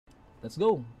Let's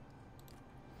go.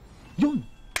 Yun!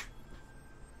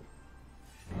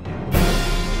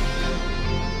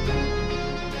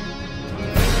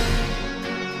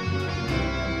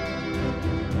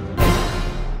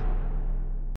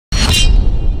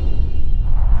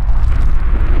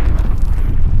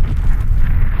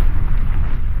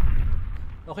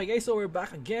 Okay guys, so we're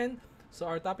back again. So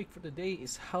our topic for today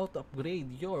is how to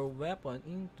upgrade your weapon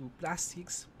into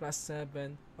 +6,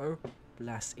 +7, or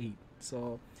 +8.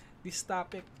 So this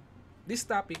topic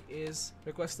is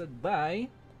requested by,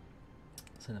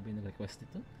 saan na ba yung nag-request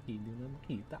ito? Hindi na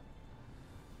makita.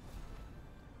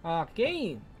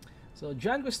 Okay, so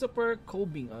John Christopher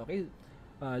Cobing. Okay,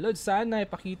 Lord, sana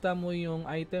ipakita mo yung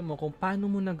item mo kung paano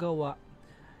mo nagawa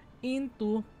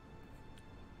into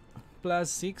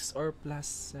 +6 or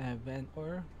 +7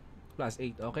 or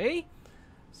 +8. Okay,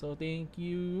 so thank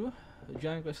you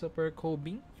John Christopher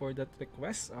Cobing for that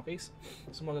request. Okay,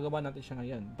 so magagawa natin siya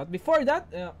ngayon. But before that,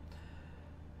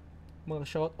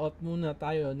 mag-shoutout muna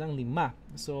tayo ng 5.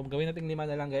 So gawin natin 5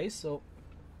 na lang guys. So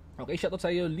okay, shoutout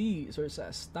sa iyo Lee Sir sa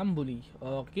Stambuli.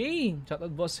 Okay, shoutout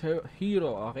Boss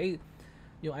Hero. Okay,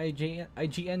 yung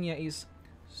IGN niya is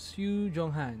Soo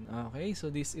Jonghan. Okay, so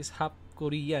this is half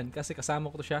Korean kasi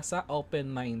kasama ko to siya sa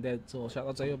open-minded. So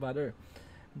shoutout sa iyo brother.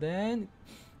 Then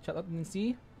shoutout din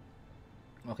si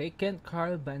Kent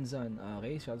Carl Banzon.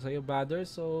 Okay, shoutout sa iyo brother.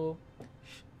 So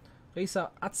okay, sa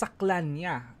clan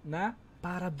niya na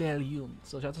Parabellum.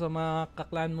 So shoutout sa mga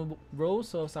kaklan mo bro.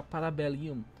 So sa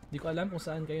Parabellum, di ko alam kung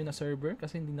saan kayo na server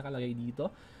kasi hindi nakalagay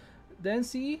dito. Then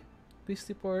si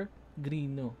Christopher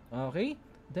Grino. Okay,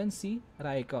 then si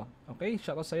Raika. Okay,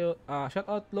 shoutout sa iyo.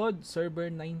 Shoutout Lord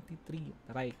Server 93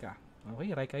 Raika.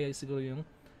 Okay, Raika yan siguro yung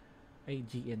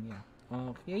IGN niya.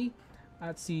 Okay,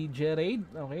 at si Jared.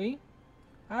 Okay,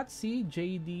 at si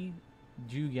JD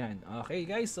Julian. Okay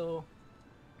guys, so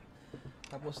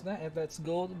tapos na, and let's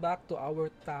go back to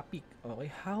our topic. Okay,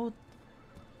 how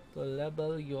to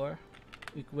level your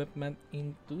equipment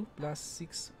into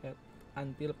 +6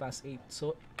 until +8.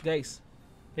 So guys,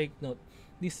 take note,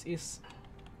 this is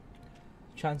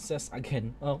chances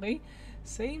again. Okay,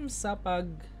 same sa pag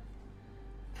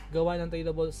gawa ng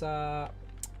tradable sa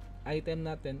item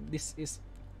natin, this is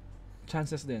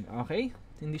chances din. Okay,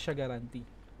 hindi siya guarantee.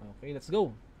 Okay, let's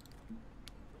go.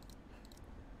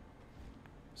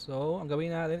 So ang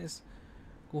gawin natin is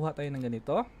kuha tayo ng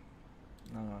ganito.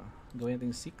 Gawin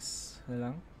natin 6 na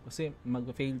lang kasi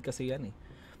mag-fail kasi yan eh.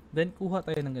 Then kuha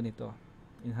tayo ng ganito,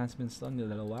 enhancement stone,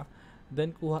 yung dalawa. Then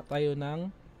kuha tayo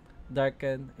ng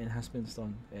darkened enhancement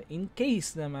stone. In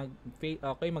case na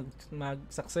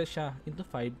mag-success siya into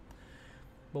 5,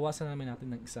 bawasan namin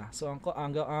natin ng isa. So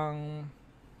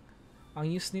ang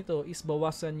use nito is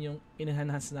bawasan yung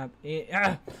enhance natin.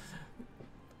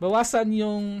 Bawasan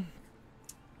yung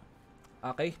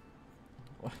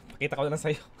pakita ko na lang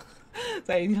sa'yo.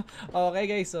 Sa inyo. Okay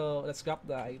guys, so let's craft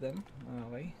the item.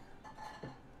 Okay,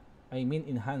 I mean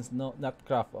enhance, no, not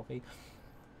craft. Okay,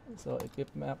 so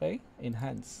equip, okay,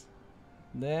 enhance.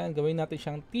 Then gawin natin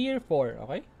siyang tier 4.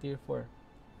 Okay, tier 4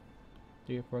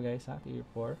 guys ha, tier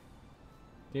 4.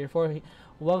 Tier 4,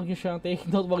 huwag nyo siyang take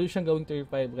note, huwag nyo siyang gawing tier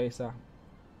 5 guys ha.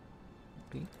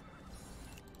 Okay,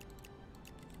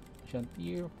 siyang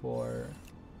tier 4.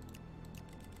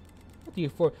 Tier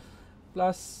 4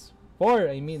 plus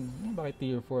 4, I mean. Bakit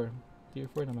tier 4? Tier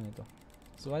 4 naman ito.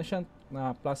 So ano siyang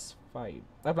plus 5.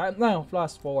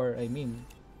 Plus 4, I mean.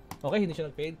 Okay, hindi siya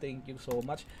nag-fail. Thank you so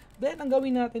much. Then ang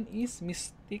gawin natin is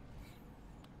Mystic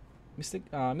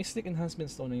Enhancement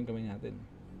Stone yung gawin natin.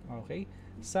 Okay?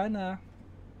 Sana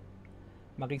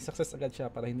maging success agad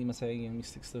siya para hindi masayang yung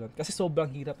Mystic Stone. Kasi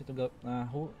sobrang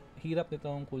hirap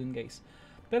nitong kunin guys.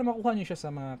 Pero makuha niyo siya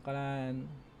sa mga clan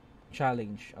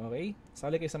challenge. Okay?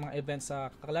 Sali kayo sa mga events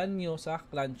sa clan nyo, sa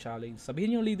clan challenge.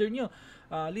 Sabihin yung leader nyo,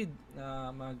 lead,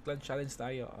 mag clan challenge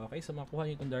tayo. Okay? So makuha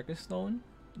nyo itong Darkest Stone,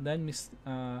 then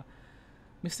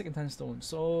Mystic Enhanced Stone.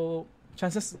 So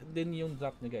chances din yung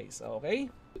drop nyo guys. Okay?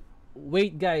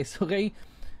 Wait guys. Okay?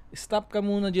 Stop ka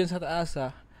muna dyan sa taas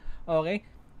ha. Okay?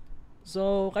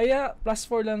 So kaya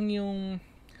 +4 lang yung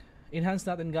enhance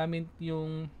natin gamit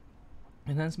yung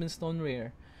Enhancement Stone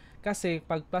Rare. Kasi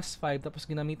pag +5 tapos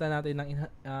ginamitan natin ng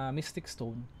Mystic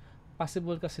Stone,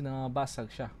 possible kasi na basag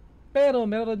siya. Pero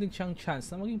meron din siyang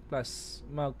chance na maging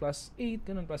 +8,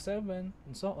 ganun, +7,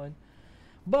 and so on.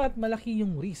 But malaki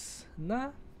yung risk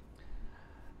na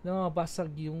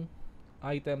mabasag yung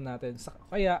item natin.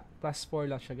 Kaya +4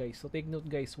 lang siya guys. So take note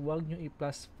guys, huwag nyo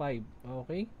i+5.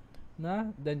 Okay?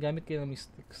 Then gamit kayo ng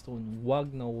Mystic Stone. Huwag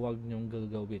nyong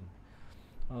gagawin.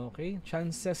 Okay,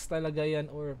 chances talaga yan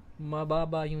or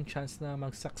mababa yung chance na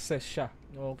mag-success siya.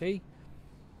 Okay,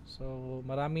 So,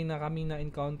 marami na kami na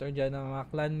encounter dyan ng mga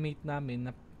clanmate namin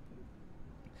na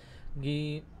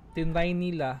tinry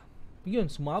nila, yun,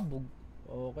 sumabog.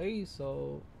 Okay,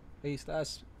 so, base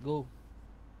taas, go.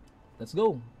 Let's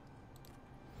go.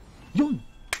 Yun!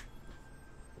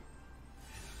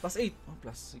 Plus 8. Oh,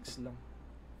 plus 6 lang.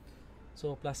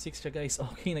 So, plus 6 siya guys.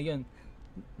 Okay na yun.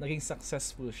 Naging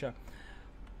successful siya.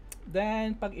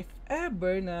 Then, pag if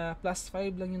ever na plus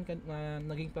 5 lang yun,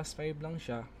 naging plus 5 lang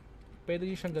siya, pwede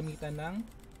nyo siyang gamitan ng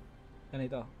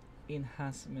ganito,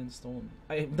 enhancement stone.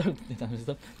 Ay,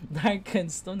 darken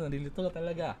stone. Nalilito na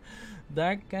talaga.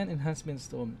 Darken enhancement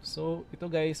stone. So, ito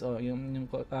guys,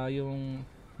 yung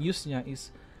use niya is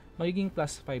magiging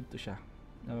plus 5 to siya.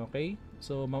 Okay?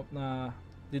 So,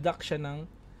 deduct siya ng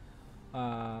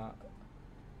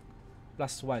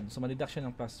plus 1. So, ma-deduct siya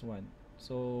ng plus 1.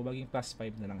 So, maging plus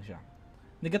 5 na lang siya.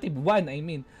 Negative 1, I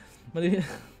mean.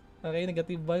 Okay,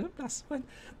 negative 1, plus 1.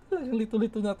 Talagang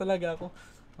lito-lito na talaga ako.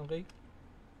 Okay?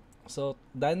 So,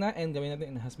 done na, and gawin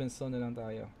natin enhancement stone na lang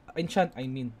tayo. Enchant, I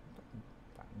mean.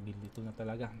 Lito na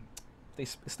talaga.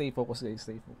 Stay focus guys,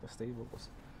 stay focus, stay focus.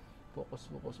 Focus,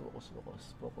 focus, focus, focus.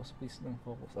 Focus, please lang,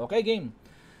 focus. Okay, game.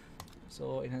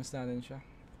 So, enhance natin siya.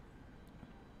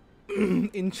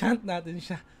 Enchant natin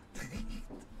siya.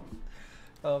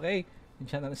 Okay.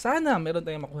 Enchant natin. Sana meron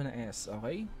tayong makuha na S.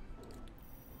 Okay?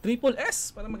 Triple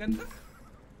S para maganda.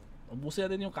 Ubusin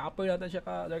natin yung copper natin siya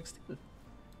ka dark steel.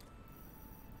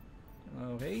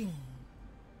 Okay.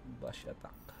 Bash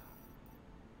attack.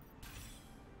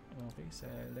 Okay,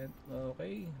 silent.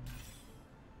 Okay.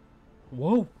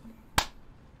 Wow!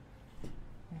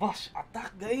 Bash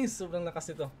attack guys! Sobrang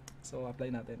lakas ito. So,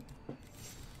 apply natin.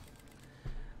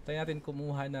 Try natin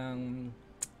kumuha ng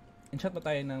enchant pa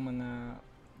tayo ng mga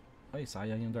ay,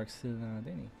 sayang yung dark steel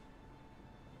natin eh.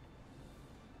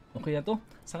 Okay na to.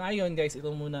 Sa ngayon guys, ito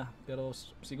muna. Pero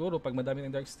siguro pag madami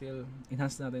ng dark steel,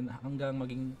 enhance natin hanggang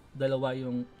maging dalawa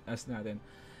yung S natin.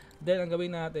 Then ang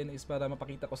gawin natin is para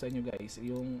mapakita ko sa inyo guys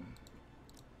yung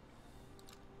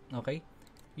okay,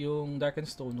 yung darken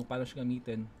stone kung paano siya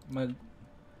gamitin.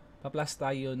 Pa-plus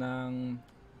tayo ng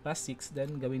plus 6,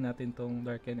 then gawin natin tong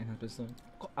darken enhancement stone.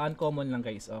 Uncommon lang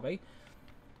guys, okay?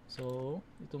 So,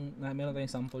 meron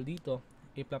tayong sample dito.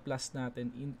 I-plus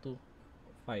natin into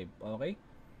 5. Okay?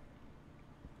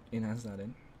 Enhance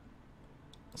natin.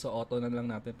 So, auto na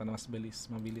lang natin para mas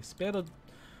mabilis. Pero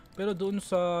doon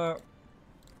sa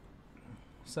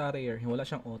rare, wala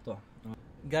siyang auto.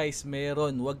 Guys,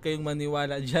 meron. Huwag kayong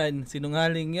maniwala dyan.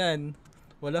 Sinungaling yan.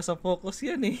 Wala sa focus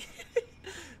yan eh.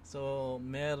 So,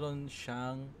 meron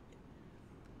siyang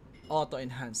auto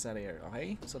enhance sa rare,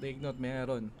 okay? So take note,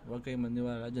 meron. Huwag kayong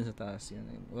maniwala dyan sa taas yan.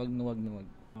 Wag na wag.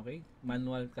 Okay?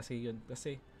 Manual kasi yun.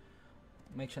 Kasi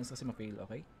may chance kasi ma-fail,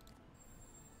 okay?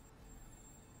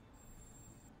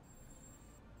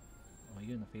 Oh,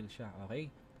 yun, na-fail siya. Okay?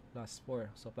 Plus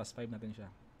 4. So plus 5 natin siya.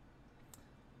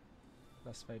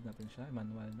 Plus 5 natin siya.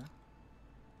 Manual na.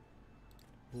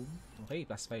 Boom. Okay,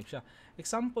 plus 5 siya.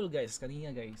 Example guys,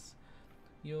 kanina guys,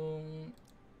 yung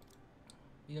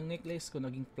necklace ko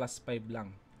naging plus 5 lang.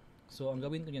 So ang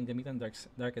gawin ko niyan, gamitan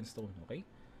darken stone, okay?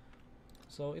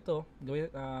 So ito,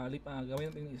 gawin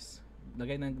natin is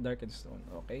lagay ng darken stone,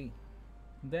 okay?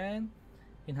 Then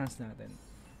enhance natin.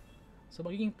 So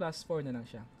magiging plus 4 na lang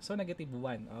siya. So negative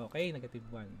 1, okay? Negative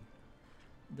 1.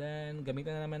 Then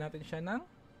gamitan na naman natin siya ng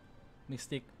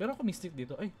mystic. Pero ako mystic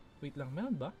dito, ay wait lang,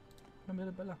 meron ba?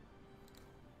 Meron pala.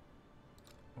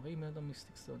 Okay, meron tong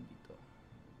mystic stone dito.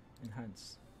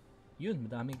 Enhance. Yun,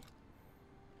 madami.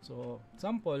 So,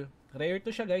 sample, rare to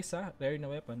siya guys ha, rare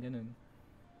na weapon, ganun.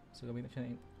 So,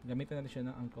 gamitin natin siya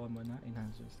ng uncommon na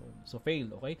enhancement stone. So, fail,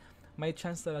 okay? May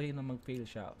chance talaga yun na mag-fail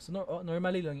siya. So,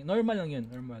 normal lang yun,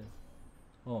 normal.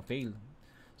 Oh, fail.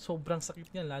 Sobrang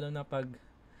sakit niyan, lalo na pag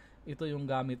ito yung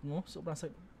gamit mo. Sobrang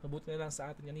sakit. Mabuti na lang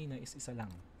sa atin kanina is isa lang.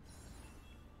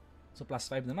 So, plus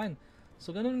 5 naman.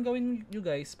 So, ganun gawin nyo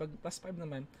guys, pag plus 5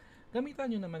 naman,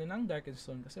 gamitan nyo naman ng darken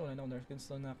stone kasi wala na akong darken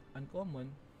stone na uncommon.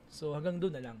 So hanggang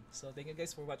doon na lang. So thank you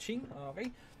guys for watching.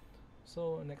 Okay?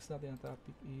 So next natin ang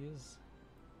topic is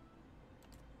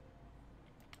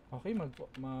okay,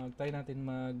 try natin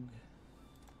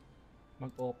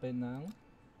mag-open ng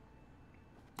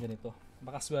ganito.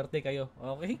 Baka swerte kayo.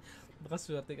 Okay? Baka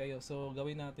swerte kayo. So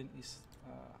gawin natin is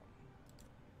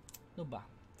ano ba?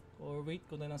 Or wait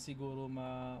ko na lang siguro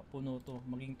mapuno to.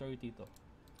 Maging 30 to.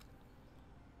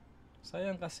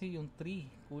 Sayang kasi yung 3.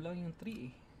 Kulang yung 3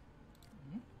 eh.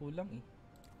 Kulang eh.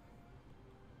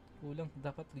 Kulang.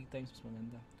 Dapat 3 times mas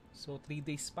maganda. So 3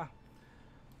 days pa.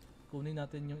 Kunin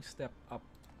natin yung step up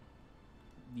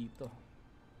dito.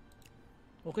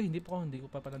 Okay, hindi ko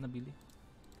pa pala nabili.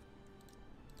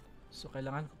 So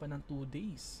kailangan ko pa ng 2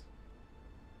 days.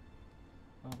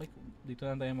 Okay, dito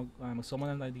lang tayo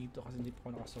mag-summon lang tayo dito kasi hindi pa ako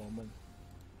nakasummon.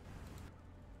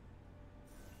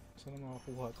 Sana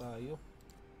makakuha tayo.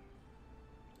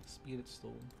 Spirit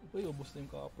Stone. Uy, ubos na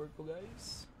yung copper ko,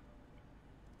 guys.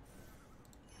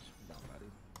 Baka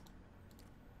rin.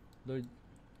 Lord,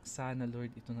 sana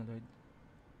Lord, ito na Lord.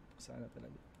 Sana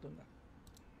talaga, ito na.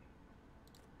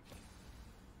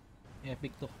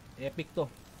 Epic to. Epic to.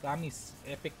 Promise.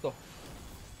 Epic to.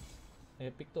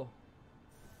 Epic to.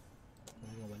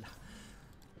 Wala.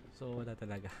 So, wala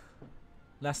talaga.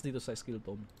 Last dito sa skill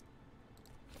tome.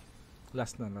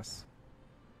 Last na, last.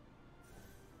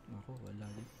 Ako, wala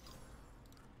din.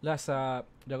 Last sa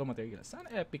Dragon Material. Sana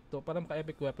epic to. Para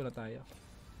maka-epic weapon na tayo.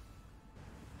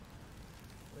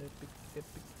 Epic,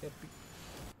 epic, epic.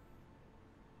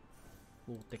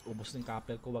 Putek, ubos ng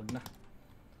copper ko. Wag na.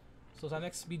 So, sa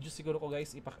next video siguro ko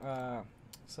guys,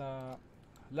 sa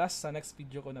next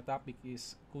video ko na topic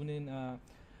is kunin,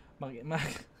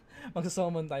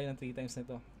 magsusummon tayo ng 3 times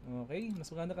nito. Okay?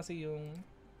 Mas maganda kasi yung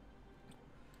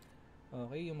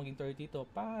yung maging 30 to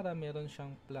para meron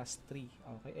siyang plus 3.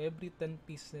 Okay? Every 10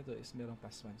 pieces nito is meron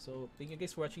plus 1. So, thank you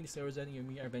guys for watching this Herozen, your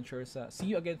Mir4. See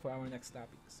you again for our next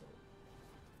topic. So,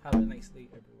 have a nice day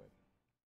everyone.